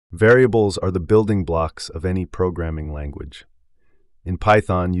Variables are the building blocks of any programming language. In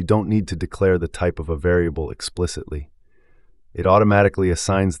Python, you don't need to declare the type of a variable explicitly. It automatically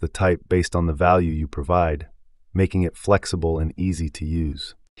assigns the type based on the value you provide, making it flexible and easy to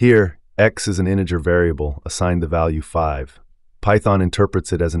use. Here, x is an integer variable assigned the value 5. Python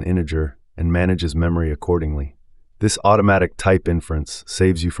interprets it as an integer and manages memory accordingly. This automatic type inference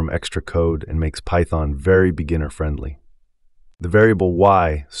saves you from extra code and makes Python very beginner-friendly. The variable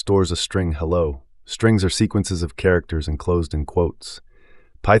y stores a string hello. Strings are sequences of characters enclosed in quotes.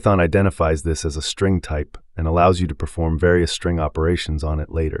 Python identifies this as a string type and allows you to perform various string operations on it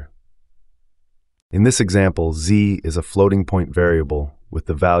later. In this example, z is a floating point variable with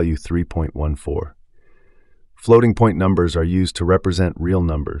the value 3.14. Floating point numbers are used to represent real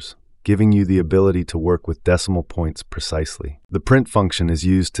numbers, giving you the ability to work with decimal points precisely. The print function is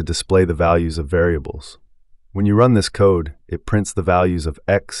used to display the values of variables. When you run this code, it prints the values of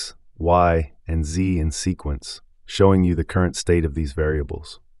x, y, and z in sequence, showing you the current state of these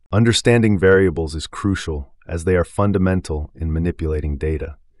variables. Understanding variables is crucial as they are fundamental in manipulating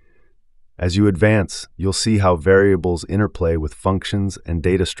data. As you advance, you'll see how variables interplay with functions and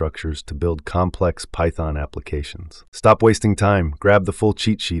data structures to build complex Python applications. Stop wasting time. Grab the full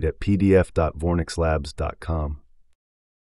cheat sheet at pdf.vornixlabs.com.